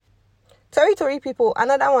Tori people,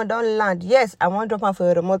 another one don't land. Yes, I want to drop am for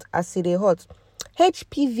your remote as it hot.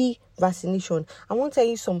 HPV vaccination. I want to tell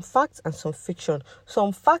you some facts and some fiction,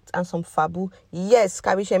 some facts and some fabu. Yes,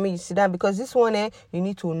 Kabishemi, you sit down because this one you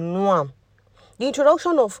need to know am. The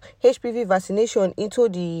introduction of HPV vaccination into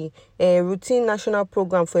the routine national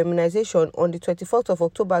program for immunization on the 24th of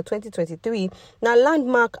October 2023 now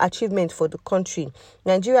landmark achievement for the country.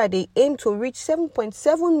 Nigeria, they aim to reach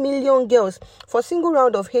 7.7 million girls for single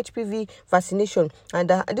round of HPV vaccination, and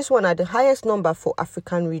this one are the highest number for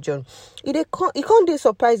African region. It can't be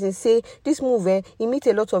surprising say this move it meet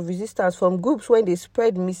a lot of resistance from groups when they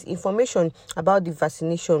spread misinformation about the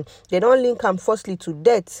vaccination. They don't link them firstly to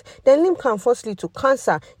death, then link them firstly to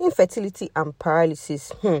cancer, infertility and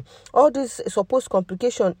paralysis. All this supposed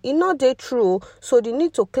complication is not they true, so the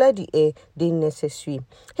need to clear the air they necessary.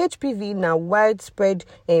 HPV now widespread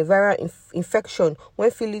viral infection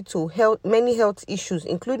when lead to many health issues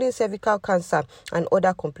including cervical cancer and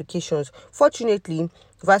other complications. Fortunately,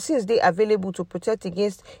 vaccines they available to protect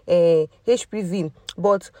against HPV,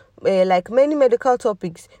 but like many medical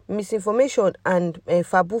topics, misinformation and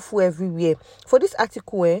fabufu everywhere. For this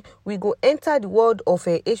article, we go enter the world of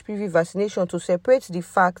HPV vaccination to separate the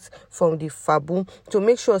facts from the fabu, to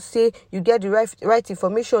make sure say you get the right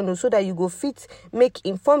information so that you go fit make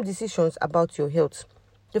informed decisions about your health.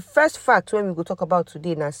 The first fact when we go talk about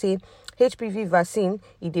today now say HPV vaccine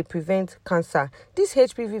they prevent cancer. This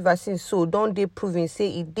HPV vaccine so don't they proven say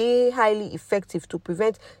it they highly effective to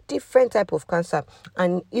prevent different type of cancer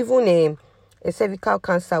and even a cervical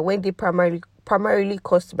cancer when they primarily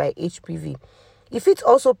caused by HPV. If it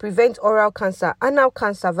also prevent oral cancer, anal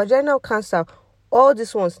cancer, vaginal cancer, all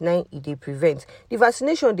these ones now they prevent. The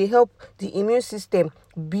vaccination they help the immune system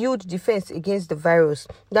build defense against the virus.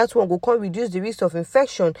 That one will come reduce the risk of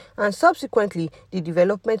infection and subsequently the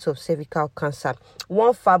development of cervical cancer.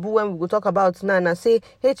 One fabu when we will talk about now say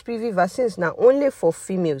HPV vaccines now only for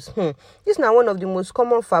females. This now one of the most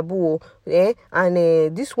common fabu and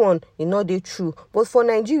this one is not the true. But for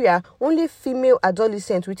Nigeria, only female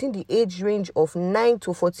adolescents within the age range of 9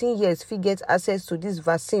 to 14 years get access to this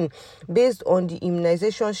vaccine based on the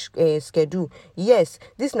immunization schedule. Yes,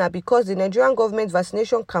 this now because the Nigerian government vaccination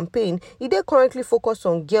campaign they currently focus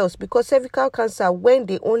on girls because cervical cancer when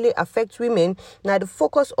they only affect women now the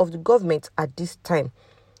focus of the government at this time.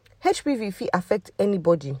 HPV fit affect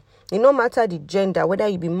anybody. It no matter the gender, whether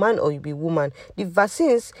you be man or you be woman. The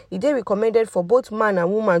vaccines they recommended for both man and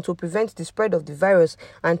woman to prevent the spread of the virus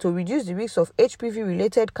and to reduce the risk of HPV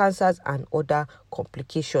related cancers and other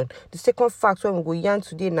complications. The second fact when we go yarn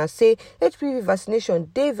today now say HPV vaccination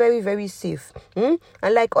they very very safe. And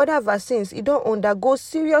like other vaccines, it don't undergo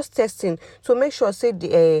serious testing to make sure say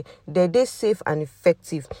they safe and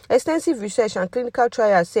effective. Extensive research and clinical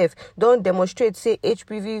trials don't demonstrate say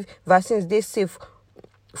HPV vaccines they safe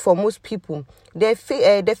for most people. They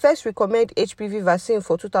first recommend HPV vaccine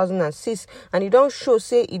for 2006 and it don't show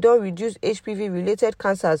say it don't reduce HPV related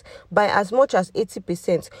cancers by as much as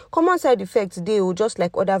 80%. Common side effects they just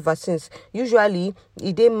like other vaccines. Usually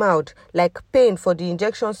they mild like pain for the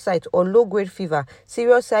injection site or low grade fever.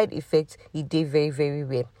 Serious side effects they very very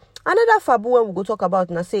rare. Another fabu when we go talk about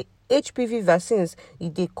now say HPV vaccines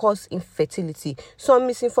they cause infertility. Some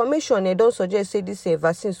misinformation don't suggest say this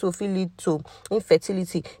vaccine so fit lead to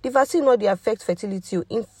infertility. The vaccine not they affect fertility.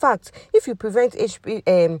 In fact, if you prevent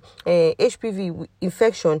HPV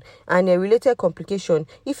infection and a related complication,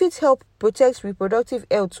 if it help protect reproductive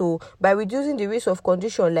health by reducing the risk of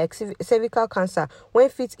condition like cervical cancer when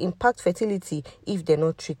fit impact fertility if they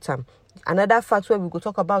not treat them. Another fact where we go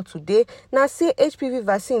talk about today now say HPV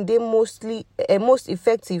vaccine they most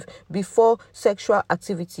effective before sexual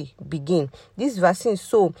activity begin. This vaccine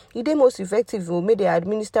so they most effective will make they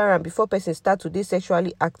administer and before person start to be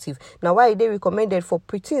sexually active. Now why they recommended for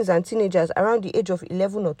preteens and teenagers around the age of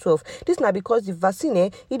 11 or 12? This now because the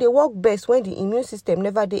vaccine they work best when the immune system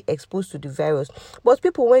never they exposed to the virus. But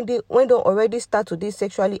people when they already start to be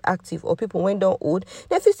sexually active or people when they're old,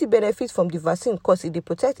 they still benefit from the vaccine because it they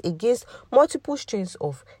protect against multiple strains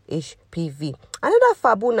of HPV. Another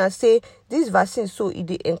fabuna say this vaccine so it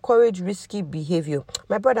encourage risky behavior.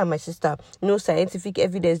 My brother and my sister, no scientific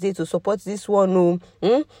evidence there to support this one.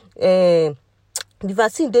 The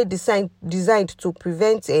vaccine they designed to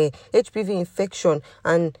prevent HPV infection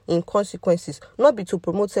and in consequences, not be to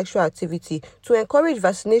promote sexual activity. To encourage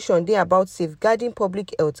vaccination, they about safeguarding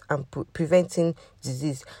public health and preventing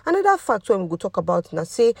disease. Another fact when we go talk about now,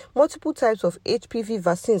 say multiple types of HPV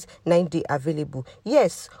vaccines 9-day available.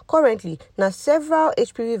 Yes, currently now several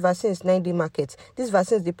HPV vaccines 9-day market. These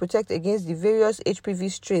vaccines they protect against the various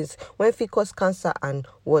HPV strains when fit cause cancer and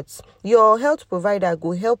what. Your health provider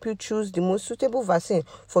will help you choose the most suitable vaccine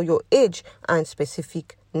for your age and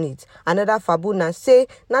specific needs. Another fabuna say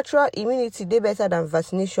natural immunity they better than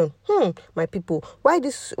vaccination. My people, why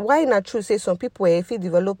not true say some people if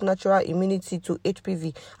develop natural immunity to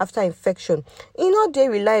HPV after infection? It not they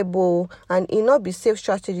reliable and it not be safe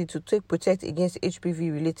strategy to take protect against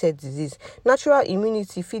HPV related disease. Natural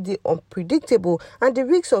immunity feel the unpredictable and the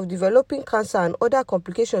risks of developing cancer and other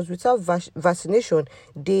complications without vaccination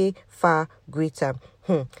they far greater.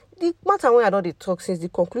 The matter when I don't talk since the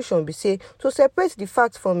conclusion be say to separate the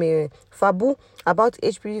facts from a fabu about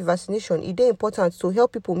HPV vaccination, it is important to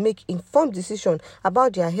help people make informed decisions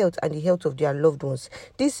about their health and the health of their loved ones.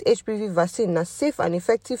 This HPV vaccine is safe and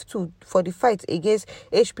effective tool for the fight against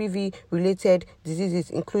HPV related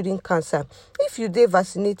diseases including cancer. If you dey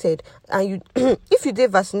vaccinated and you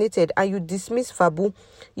dismiss fabu,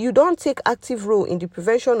 you don't take active role in the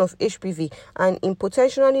prevention of HPV and in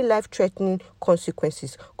potentially life-threatening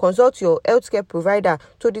consequences. Consult your healthcare provider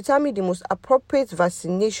to determine the most appropriate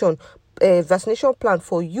vaccination plan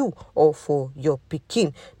for you or for your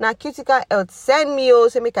pikin. Now, Critical Health send me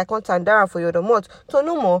say make I contact Dara for your remote. To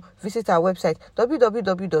know more, visit our website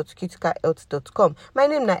www.criticalhealth.com. My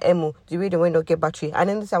name na Emo, the radio when don't get battery. And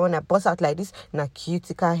then this I wanna bust out like this. Na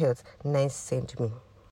Critical Health, nice send me.